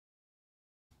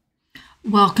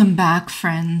Welcome back,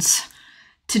 friends.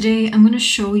 Today I'm going to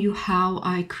show you how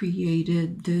I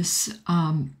created this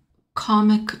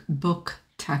comic book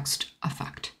text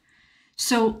effect.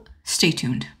 So stay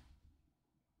tuned.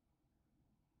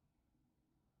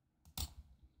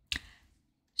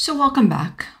 So welcome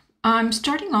back. I'm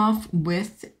starting off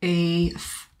with a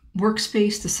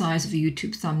workspace the size of a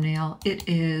YouTube thumbnail. It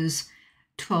is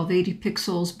 1280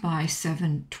 pixels by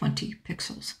 720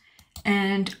 pixels.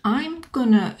 And I'm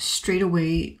gonna straight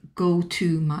away go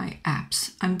to my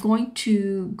apps. I'm going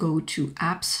to go to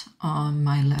apps on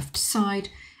my left side,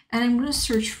 and I'm gonna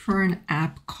search for an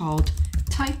app called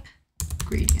Type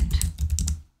Gradient.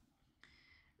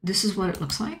 This is what it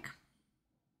looks like.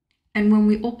 And when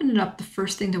we open it up, the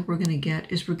first thing that we're gonna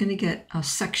get is a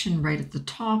section right at the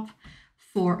top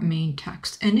for main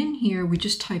text. And in here, we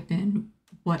just type in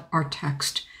what our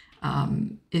text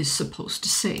is supposed to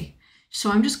say. So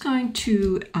I'm just going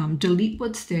to delete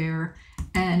what's there,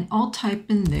 and I'll type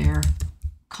in there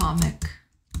comic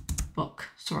book,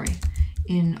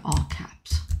 in all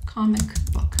caps, comic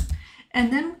book.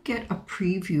 And then get a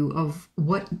preview of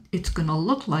what it's gonna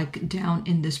look like down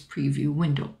in this preview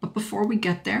window. But before we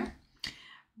get there,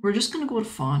 we're just gonna go to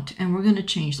font, and we're gonna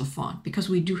change the font because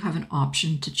we do have an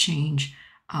option to change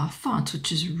fonts, which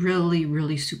is really,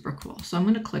 really super cool. So I'm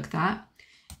gonna click that.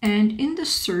 And in the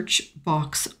search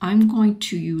box, I'm going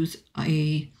to use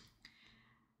a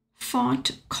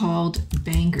font called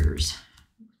Bangers.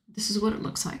 This is what it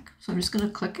looks like. So I'm just going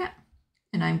to click it,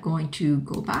 and I'm going to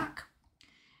go back.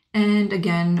 And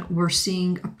again, we're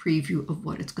seeing a preview of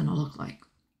what it's going to look like.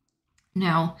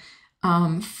 Now,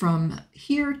 from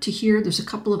here to here, there's a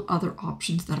couple of other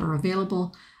options that are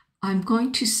available. I'm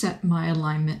going to set my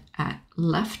alignment at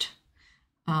left.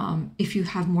 If you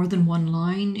have more than one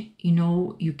line,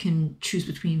 you can choose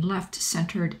between left,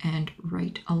 centered, and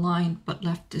right aligned, but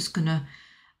left is gonna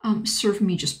serve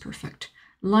me just perfect.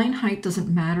 Line height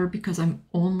doesn't matter because I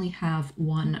only have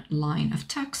one line of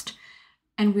text,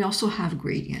 and we also have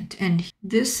gradient. And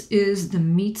this is the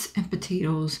meats and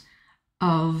potatoes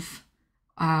of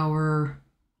our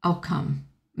outcome,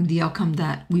 the outcome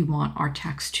that we want our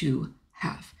text to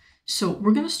have. So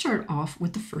we're going to start off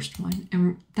with the first one,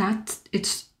 and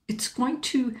it's going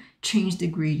to change the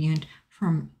gradient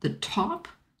from the top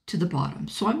to the bottom.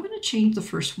 So I'm going to change the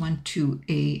first one to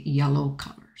a yellow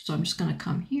color. So I'm just going to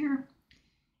come here,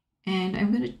 and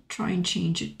I'm going to try and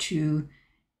change it to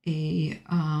a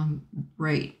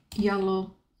bright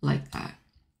yellow like that.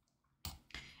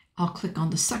 I'll click on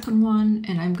the second one,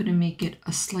 and I'm going to make it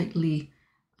a slightly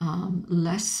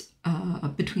less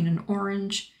between an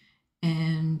orange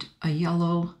and a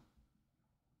yellow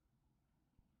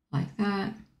like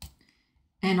that.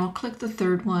 And I'll click the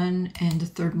third one, and the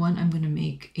third one I'm going to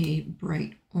make a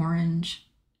bright orange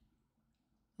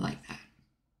like that.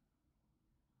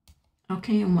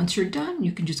 Okay, and once you're done,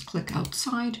 you can just click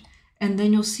outside, and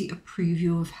then you'll see a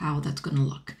preview of how that's going to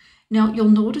look. Now you'll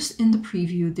notice in the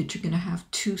preview that you're going to have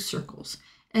two circles,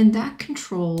 and that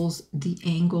controls the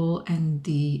angle and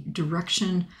the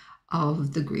direction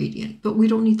of the gradient, but we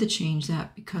don't need to change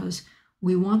that because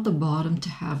we want the bottom to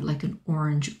have like an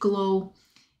orange glow,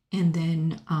 and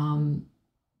then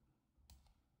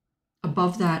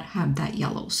above that have that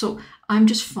yellow. So I'm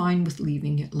just fine with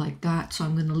leaving it like that. So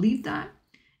I'm going to leave that,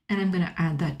 and I'm going to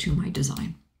add that to my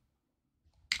design.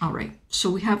 All right, so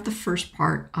we have the first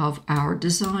part of our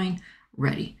design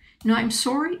ready. Now I'm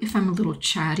sorry if I'm a little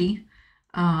chatty.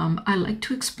 I like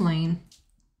to explain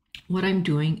what I'm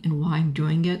doing and why I'm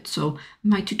doing it. So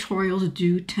my tutorials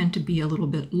do tend to be a little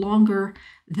bit longer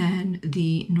than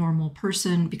the normal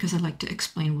person because I like to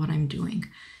explain what I'm doing.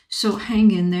 So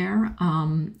hang in there.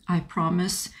 I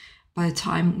promise by the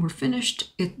time we're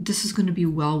finished, this is going to be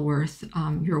well worth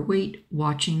your wait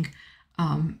watching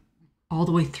all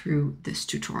the way through this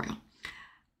tutorial.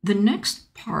 The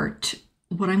next part,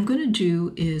 what I'm going to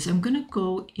do is I'm going to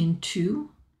go into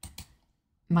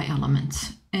my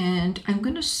elements, and I'm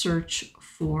going to search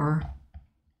for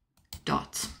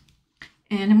dots,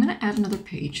 and I'm going to add another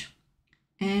page,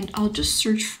 and I'll just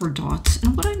search for dots.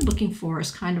 And what I'm looking for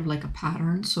is kind of like a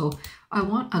pattern. So I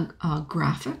want a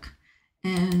graphic,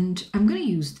 and I'm going to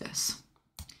use this.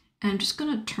 And I'm just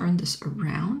going to turn this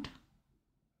around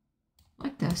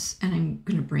like this, and I'm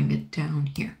going to bring it down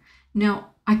here.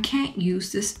 Now I can't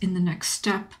use this in the next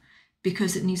step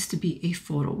because it needs to be a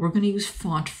photo. We're going to use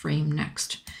font frame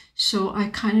next. So I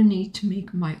kind of need to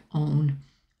make my own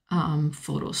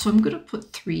photo. So I'm going to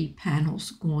put 3 panels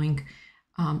going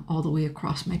all the way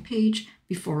across my page.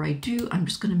 Before I do, I'm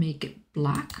just going to make it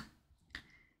black,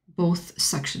 both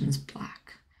sections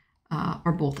black,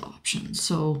 or both options.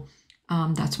 So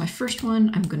That's my first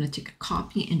one. I'm going to take a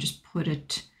copy and just put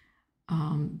it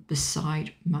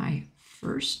beside my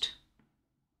first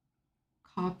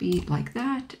copy like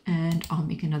that. And I'll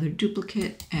make another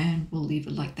duplicate and we'll leave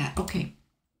it like that. Okay,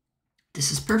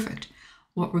 this is perfect.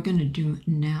 What we're going to do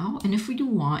now, and if we do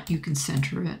want, you can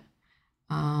center it,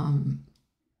 of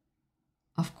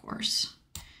course.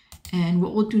 And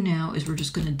what we'll do now is we're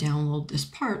just going to download this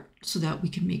part so that we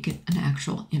can make it an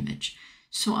actual image.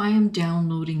 So I am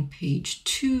downloading page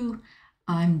 2.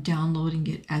 I'm downloading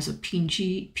it as a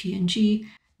PNG.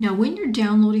 Now, when you're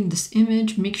downloading this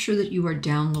image, make sure that you are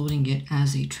downloading it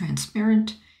as a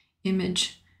transparent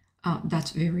image.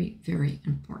 That's very, very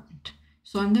important.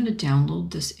 So I'm going to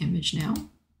download this image now.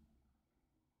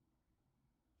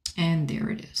 And there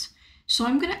it is. So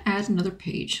I'm going to add another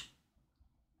page.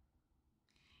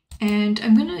 And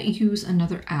I'm going to use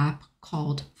another app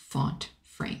called Font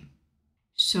Frame.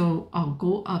 So I'll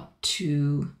go up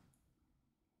to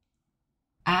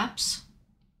Apps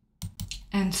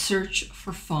and search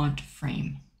for Font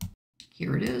Frame.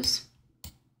 Here it is.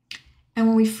 And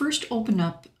when we first open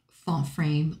up Font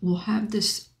Frame, we'll have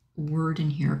this word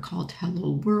in here called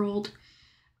Hello World.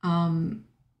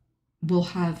 We'll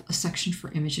have a section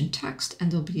for image and text,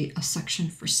 and there'll be a section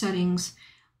for settings.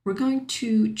 We're going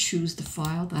to choose the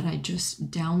file that I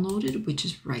just downloaded, which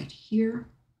is right here.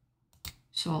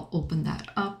 So I'll open that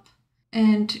up,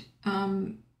 and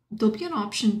there'll be an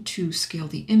option to scale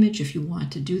the image if you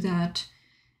want to do that.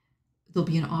 There'll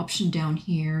be an option down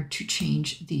here to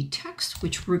change the text,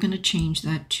 which we're going to change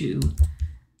that to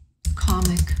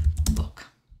comic book.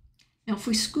 Now, if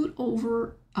we scoot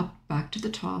over up back to the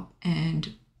top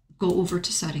and go over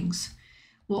to settings,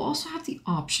 we'll also have the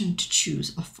option to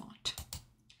choose a font.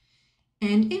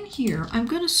 And in here, I'm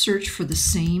going to search for the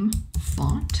same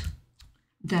font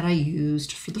that I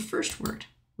used for the first word,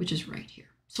 which is right here.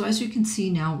 So as you can see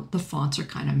now, the fonts are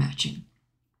kind of matching.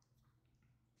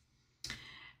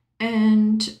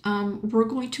 And we're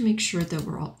going to make sure that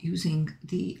we're all using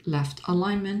the left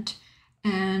alignment.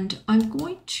 And I'm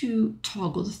going to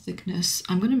toggle the thickness.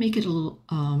 I'm going to make it a little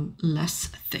less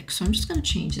thick. So I'm just going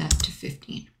to change that to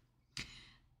 15.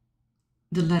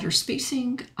 The letter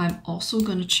spacing, I'm also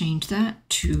going to change that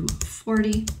to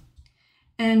 40.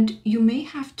 And you may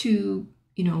have to,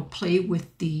 play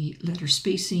with the letter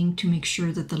spacing to make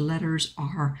sure that the letters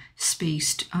are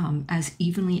spaced as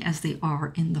evenly as they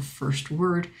are in the first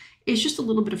word. It's just a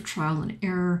little bit of trial and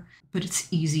error, but it's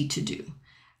easy to do.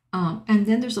 And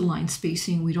then there's a line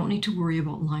spacing. We don't need to worry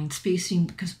about line spacing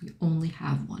because we only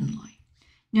have one line.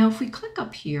 Now, if we click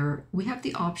up here, we have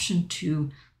the option to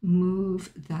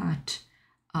move that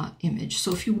image.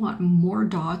 So if you want more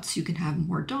dots, you can have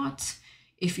more dots.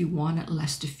 If you want it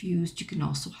less diffused, you can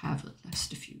also have it less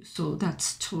diffused. So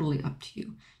that's totally up to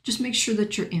you. Just make sure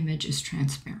that your image is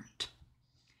transparent.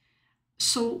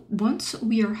 So once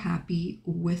we are happy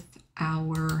with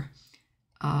our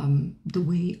the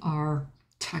way our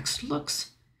text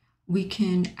looks, we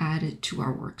can add it to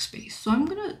our workspace. So I'm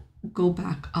going to go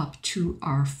back up to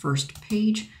our first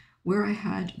page where I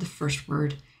had the first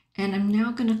word, and I'm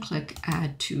now going to click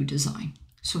Add to Design.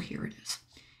 So here it is.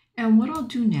 And what I'll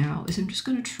do now is I'm just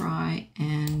going to try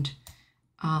and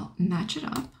match it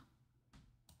up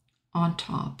on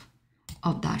top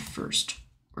of that first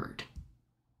word.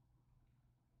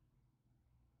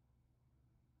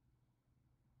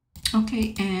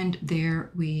 Okay, and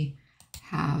there we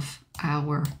have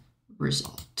our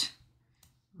result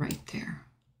right there.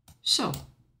 So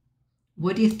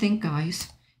what do you think, guys?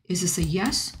 Is this a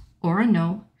yes or a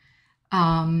no?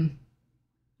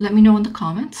 Let me know in the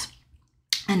comments.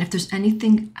 And if there's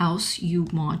anything else you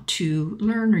want to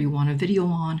learn or you want a video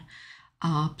on,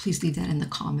 please leave that in the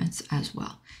comments as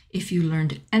well. If you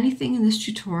learned anything in this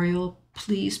tutorial,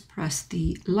 please press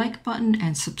the like button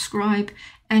and subscribe,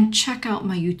 and check out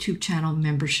my YouTube channel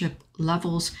membership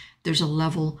levels. There's a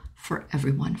level for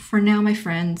everyone. For now, my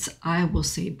friends, I will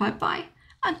say bye-bye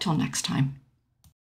until next time.